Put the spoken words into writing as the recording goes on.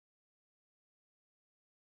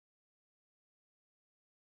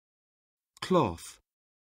Cloth.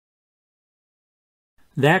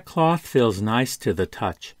 That cloth feels nice to the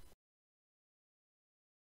touch.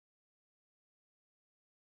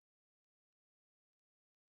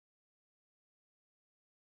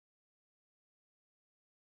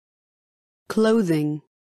 Clothing.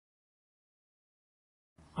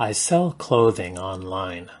 I sell clothing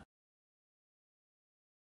online.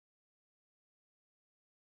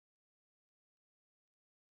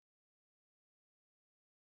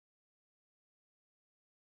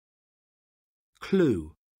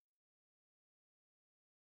 Clue.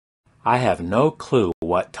 I have no clue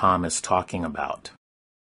what Tom is talking about.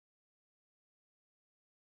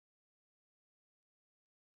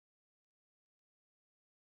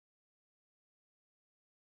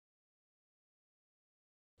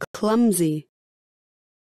 Clumsy.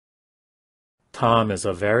 Tom is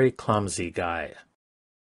a very clumsy guy.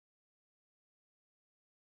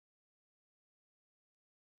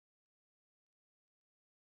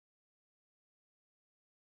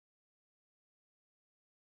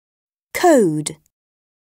 Code.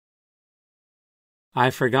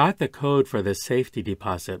 I forgot the code for the safety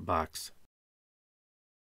deposit box.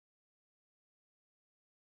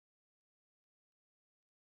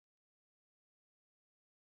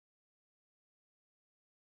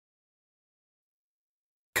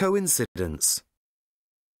 Coincidence.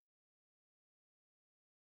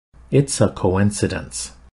 It's a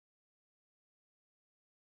coincidence.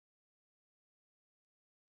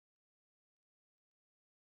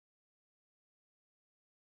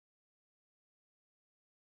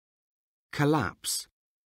 Collapse.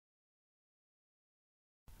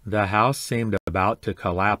 The house seemed about to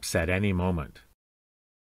collapse at any moment.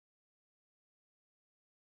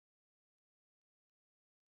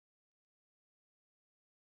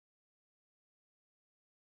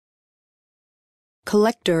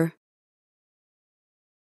 Collector.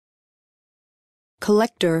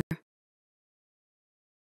 Collector.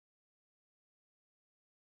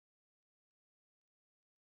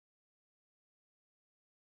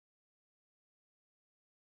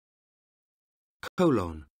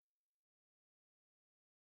 Colon.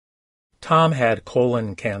 Tom had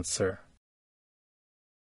colon cancer.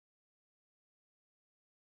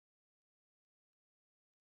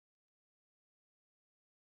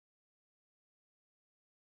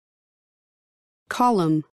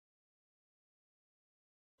 Column.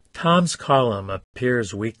 Tom's column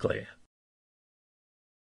appears weekly.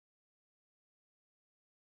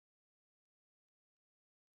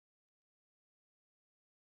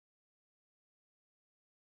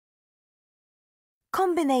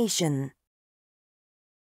 Combination.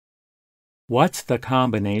 What's the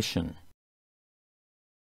combination?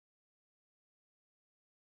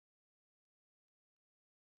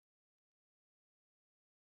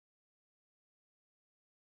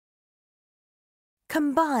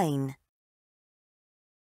 Combine.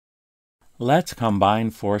 Let's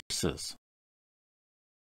combine forces.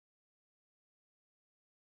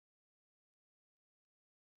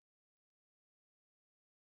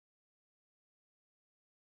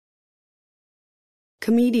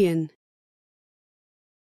 Comedian.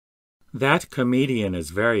 That comedian is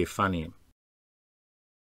very funny.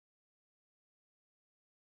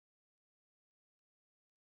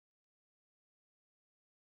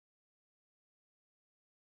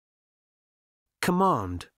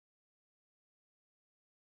 Command.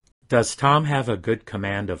 Does Tom have a good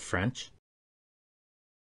command of French?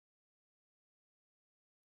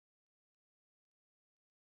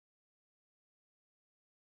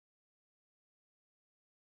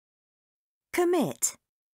 Commit.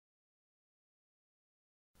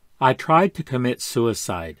 I tried to commit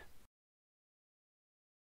suicide.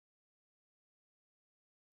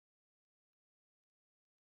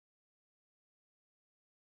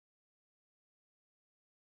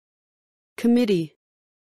 Committee.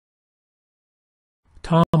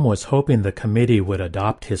 Tom was hoping the committee would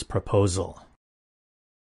adopt his proposal.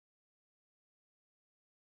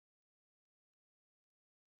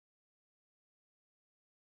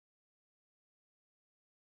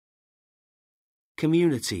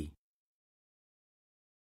 Community.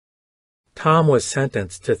 Tom was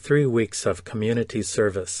sentenced to 3 weeks of community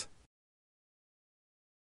service.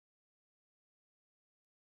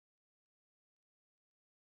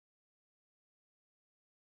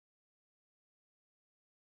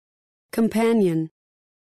 Companion.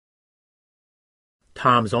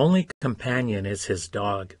 Tom's only companion is his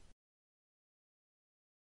dog.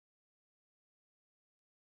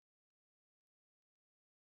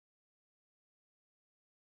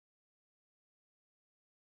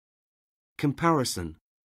 Comparison.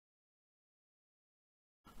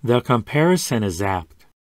 The comparison is apt.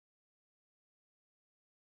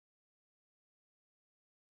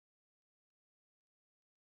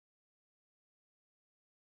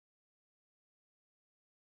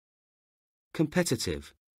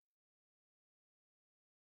 competitive,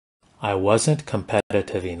 I wasn't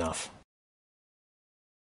competitive enough.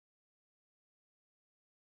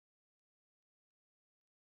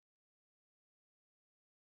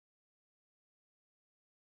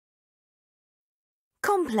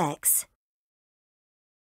 Complex.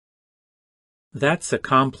 That's a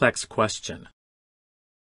complex question.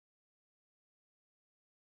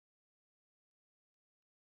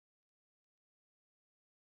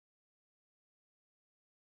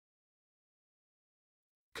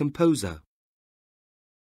 composer,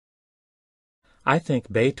 I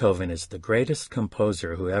think Beethoven is the greatest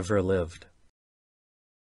composer who ever lived.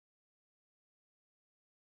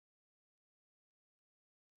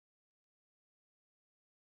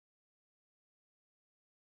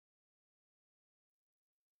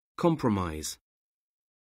 compromise,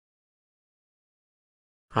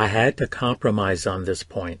 I had to compromise on this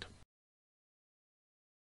point.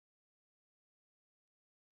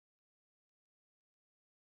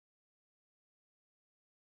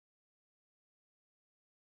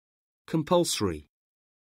 compulsory,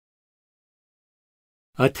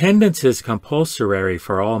 Attendance is compulsory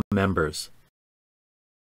for all members.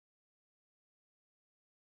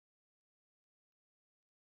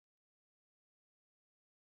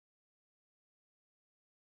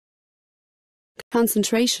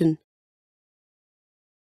 concentration,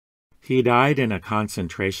 He died in a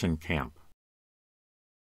concentration camp.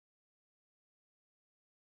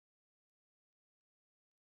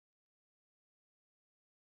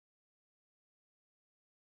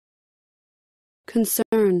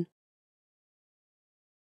 concern,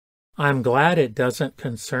 I'm glad it doesn't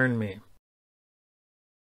concern me.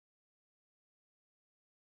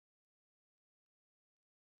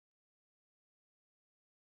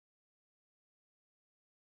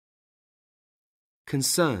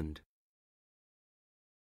 concerned,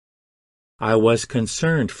 I was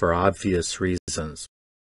concerned for obvious reasons.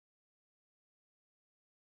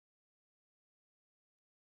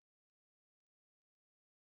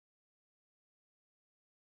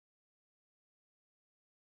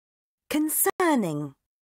 Concerning.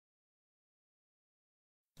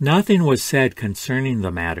 Nothing was said concerning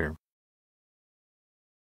the matter.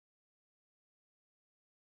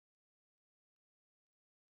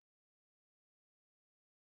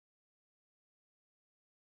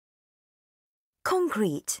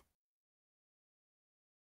 Concrete.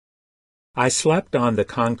 I slept on the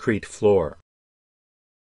concrete floor.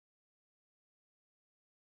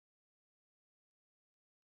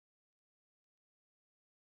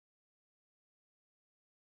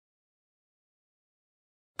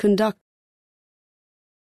 conduct,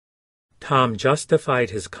 Tom justified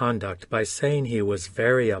his conduct by saying he was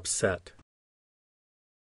very upset.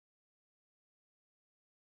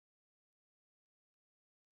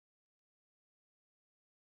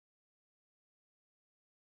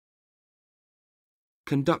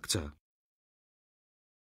 conductor,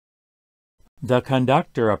 The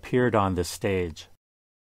conductor appeared on the stage.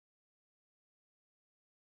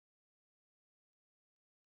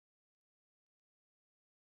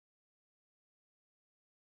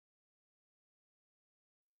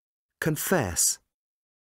 confess,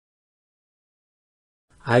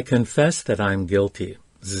 I confess that I'm guilty.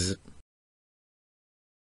 Zzz.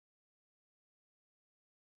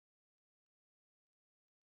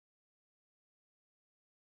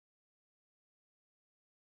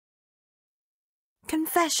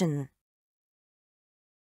 Confession.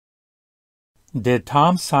 Did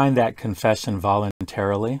Tom sign that confession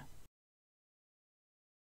voluntarily?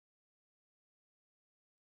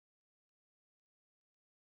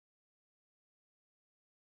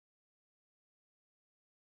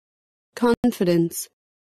 confidence,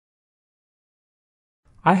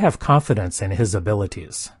 I have confidence in his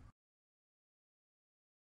abilities.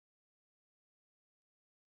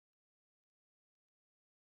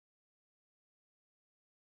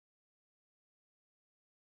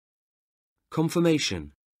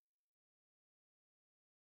 confirmation,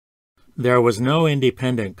 There was no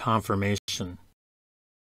independent confirmation.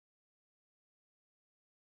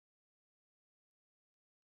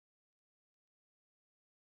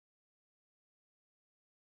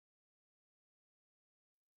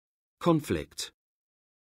 conflict,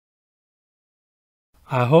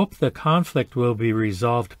 I hope the conflict will be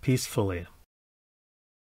resolved peacefully.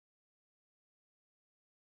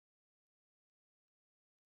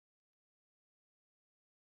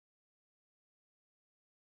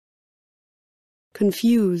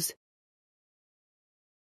 confuse,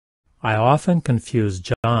 I often confuse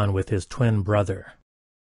John with his twin brother.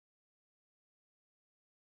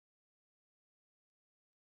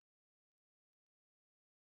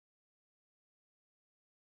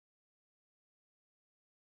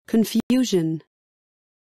 confusion,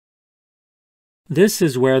 This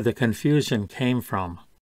is where the confusion came from.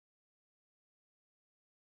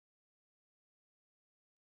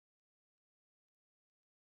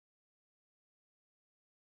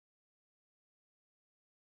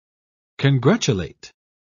 Congratulate.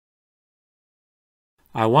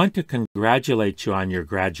 I want to congratulate you on your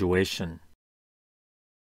graduation.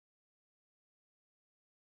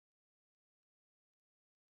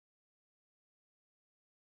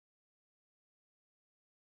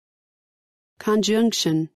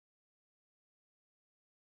 conjunction,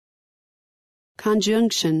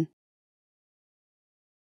 conjunction,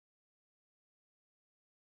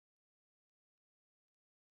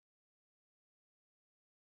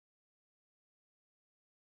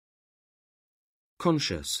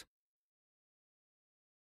 conscious,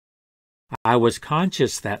 I was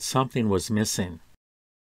conscious that something was missing.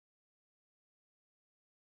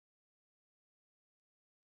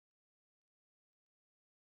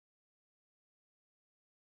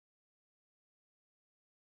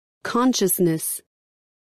 consciousness,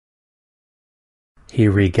 He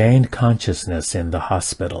regained consciousness in the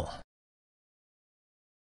hospital.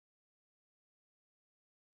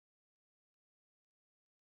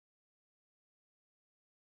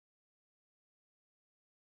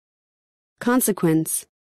 consequence,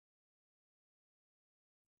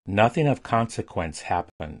 Nothing of consequence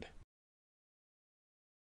happened.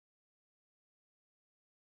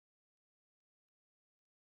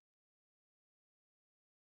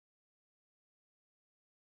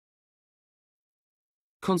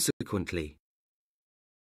 consequently,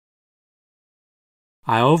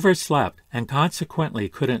 I overslept and consequently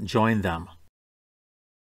couldn't join them.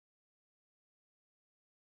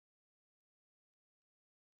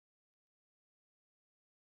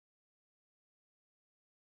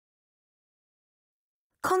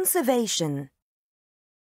 conservation,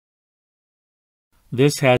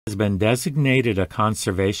 This has been designated a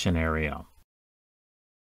conservation area.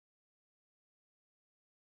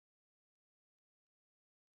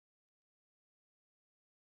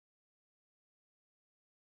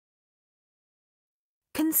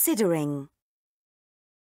 considering,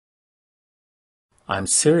 I'm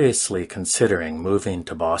seriously considering moving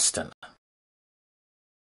to Boston.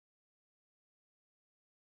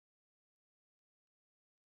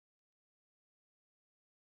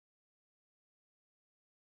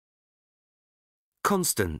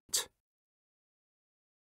 constant,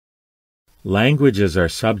 Languages are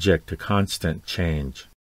subject to constant change.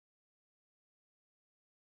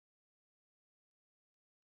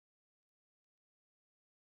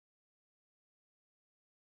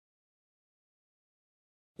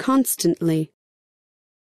 constantly,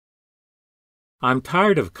 I'm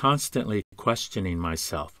tired of constantly questioning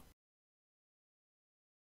myself.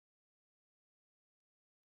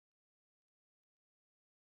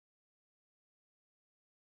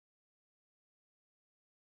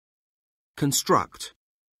 construct,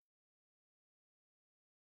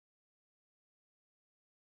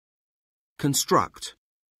 construct,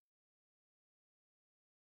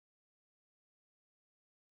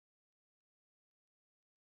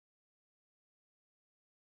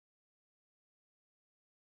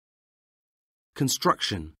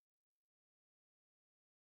 construction,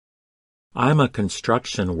 I'm a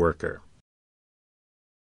construction worker.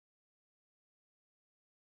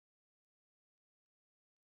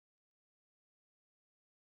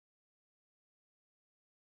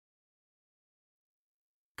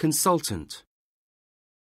 consultant,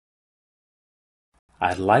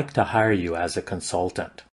 I'd like to hire you as a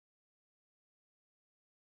consultant.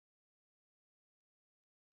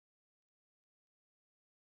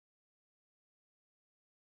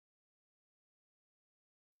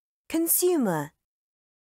 consumer,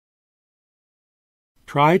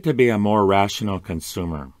 Try to be a more rational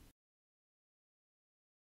consumer.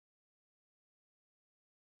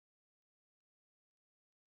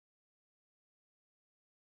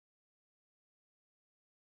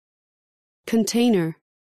 container,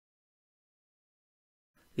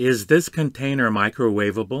 Is this container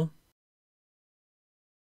microwavable?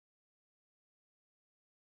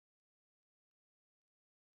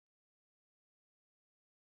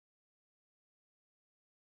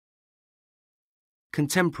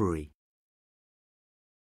 contemporary,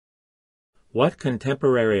 What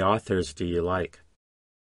contemporary authors do you like?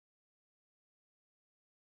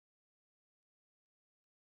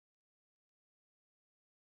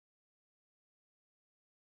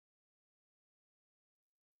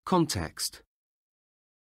 context,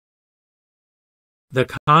 The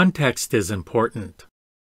context is important.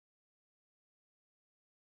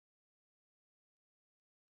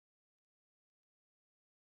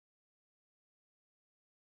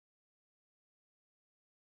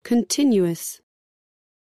 Continuous.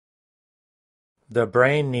 The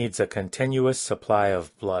brain needs a continuous supply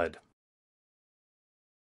of blood.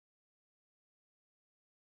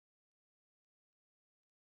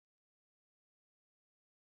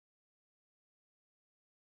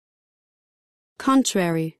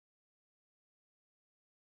 Contrary.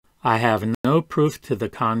 I have no proof to the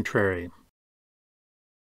contrary.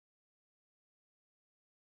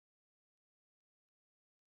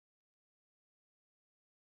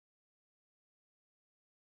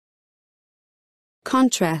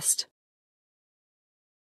 Contrast.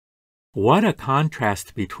 What a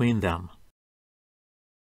contrast between them.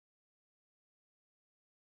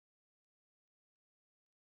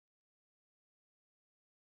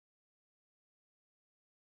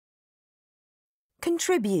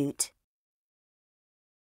 Contribute.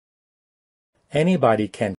 Anybody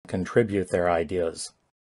can contribute their ideas.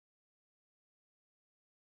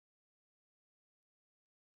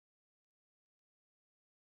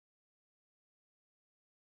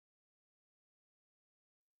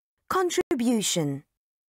 Contribution.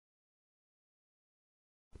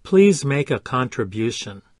 Please make a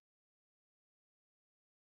contribution.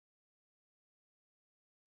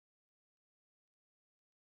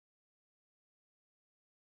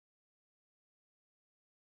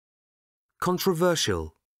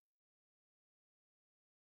 Controversial.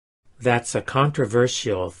 That's a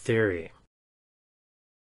controversial theory.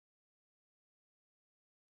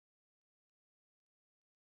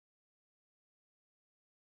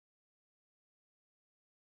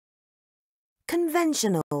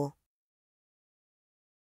 Conventional.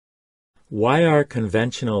 Why are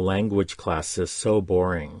conventional language classes so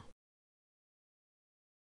boring?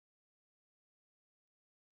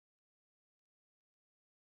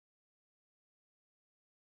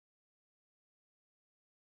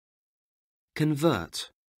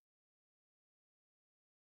 Convert.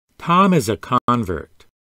 Tom is a convert.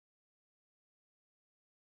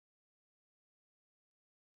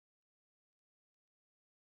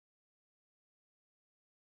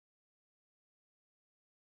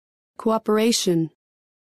 Cooperation.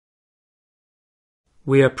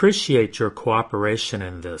 We appreciate your cooperation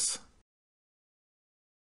in this.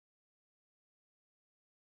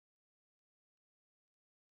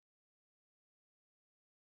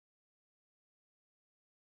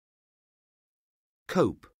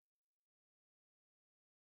 Cope.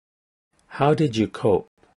 How did you cope?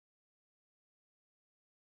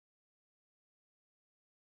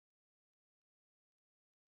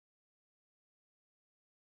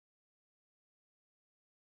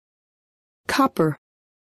 Copper.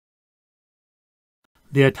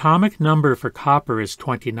 The atomic number for copper is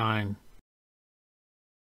 29.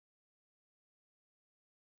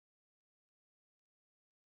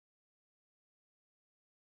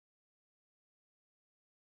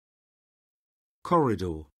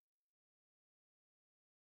 Corridor.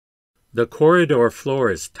 The corridor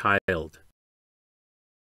floor is tiled.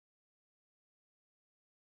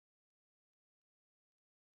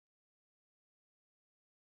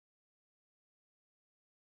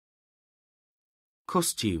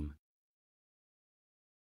 Costume.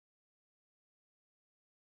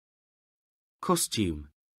 Costume.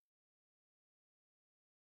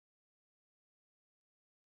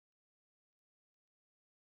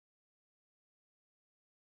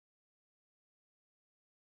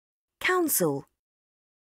 Council.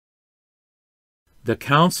 The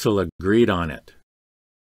council agreed on it.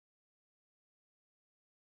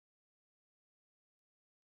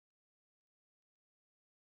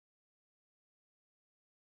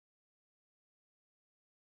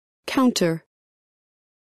 Counter.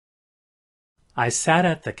 I sat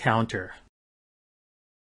at the counter.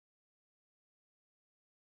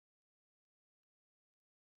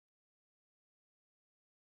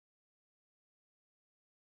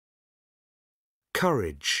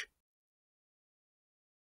 Courage.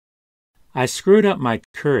 I screwed up my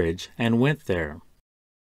courage and went there.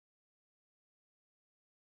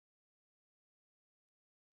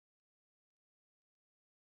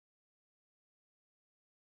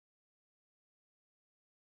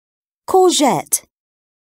 Courgette.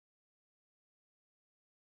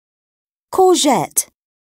 Courgette.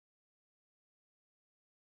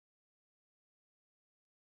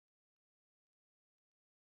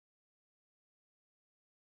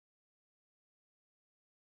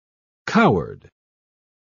 Coward.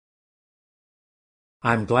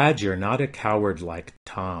 I'm glad you're not a coward like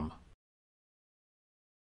Tom.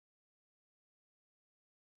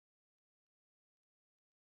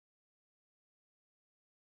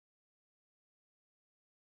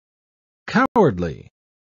 Cowardly.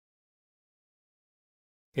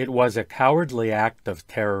 It was a cowardly act of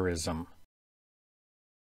terrorism.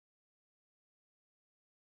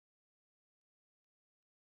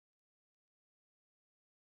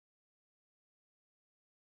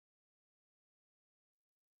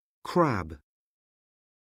 Crab.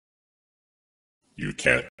 You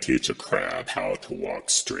can't teach a crab how to walk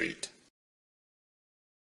straight.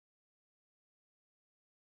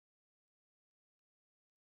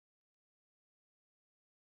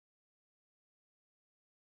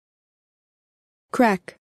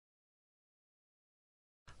 Crack.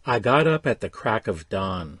 I got up at the crack of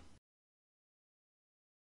dawn.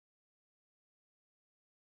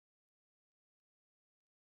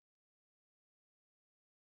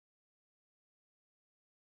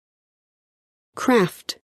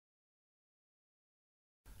 Craft.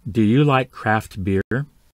 Do you like craft beer?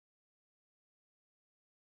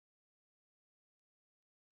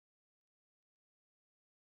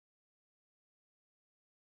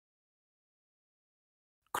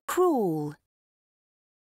 Crawl.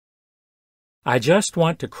 I just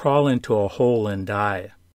want to crawl into a hole and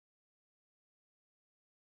die.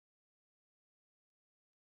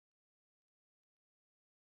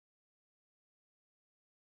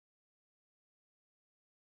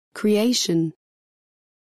 Creation.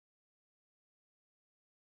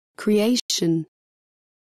 Creation.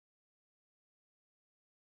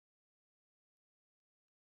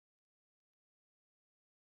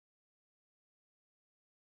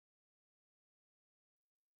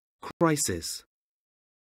 Crisis.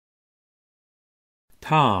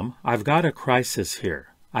 Tom, I've got a crisis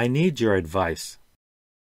here. I need your advice.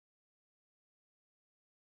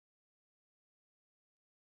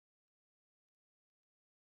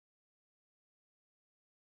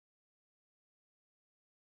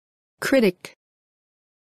 Critic.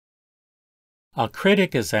 A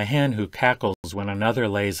critic is a hen who cackles when another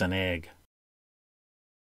lays an egg.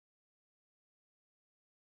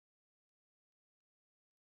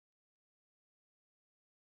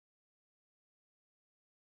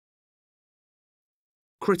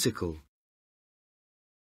 Critical.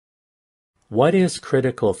 What is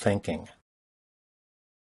critical thinking?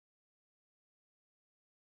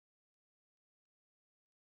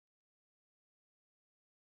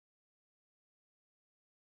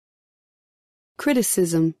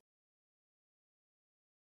 Criticism.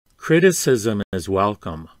 Criticism is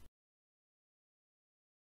welcome.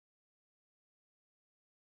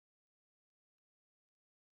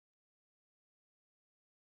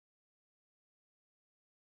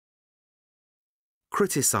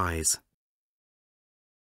 Criticize.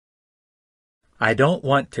 I don't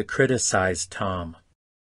want to criticize Tom.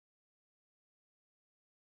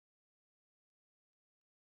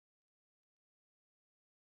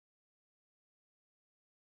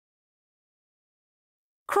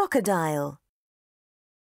 Crocodile.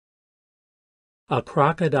 A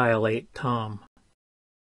crocodile ate Tom.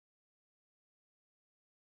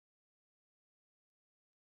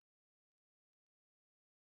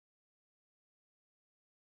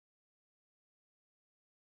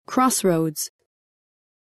 Crossroads.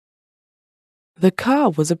 The car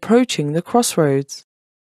was approaching the crossroads.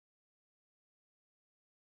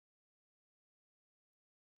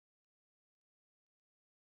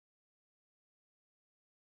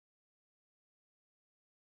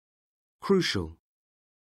 Crucial.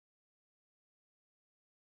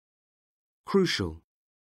 Crucial.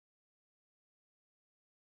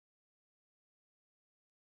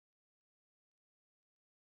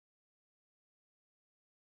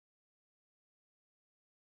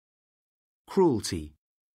 Cruelty.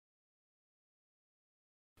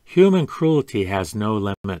 Human cruelty has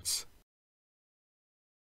no limits.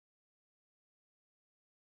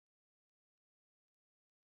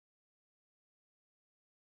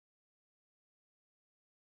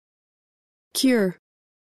 Cure.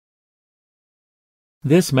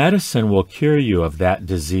 This medicine will cure you of that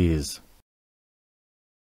disease.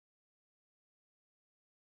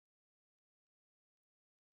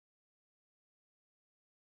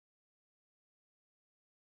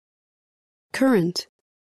 Current.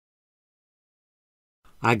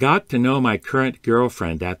 I got to know my current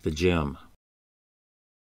girlfriend at the gym.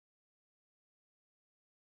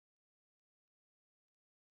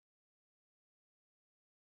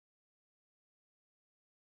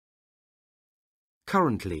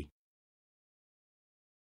 Currently.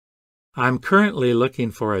 I'm currently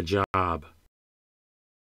looking for a job.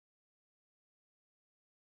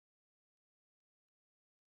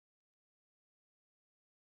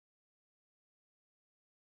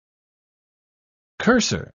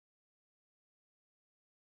 Cursor.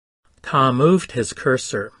 Tom moved his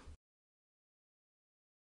cursor.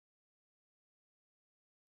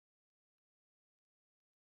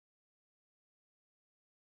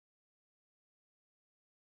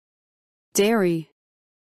 Dairy.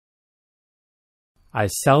 I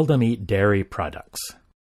seldom eat dairy products.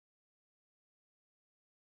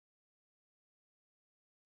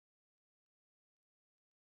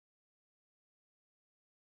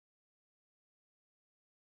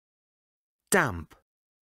 Damp.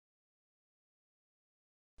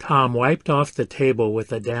 Tom wiped off the table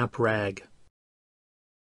with a damp rag.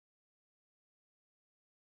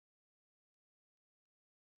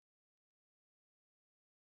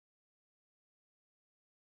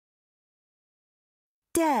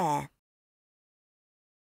 Dare.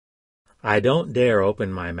 I don't dare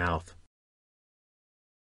open my mouth.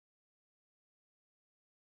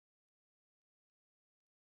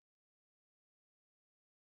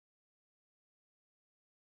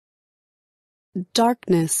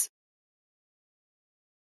 Darkness.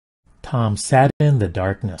 Tom sat in the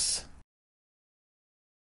darkness.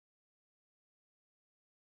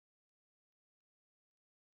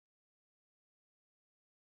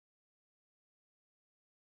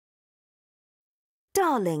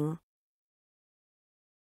 Darling.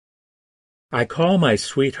 I call my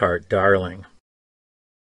sweetheart darling.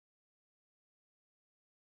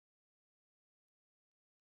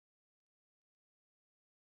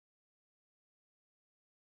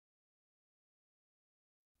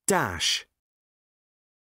 Dash.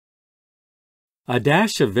 A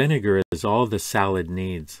dash of vinegar is all the salad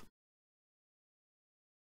needs.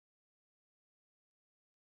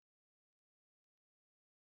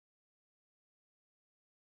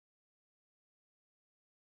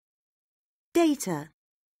 Data.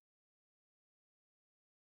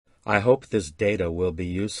 I hope this data will be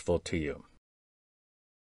useful to you.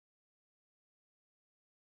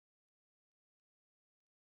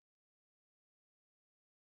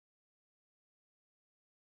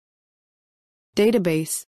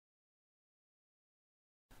 Database.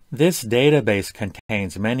 This database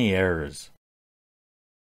contains many errors.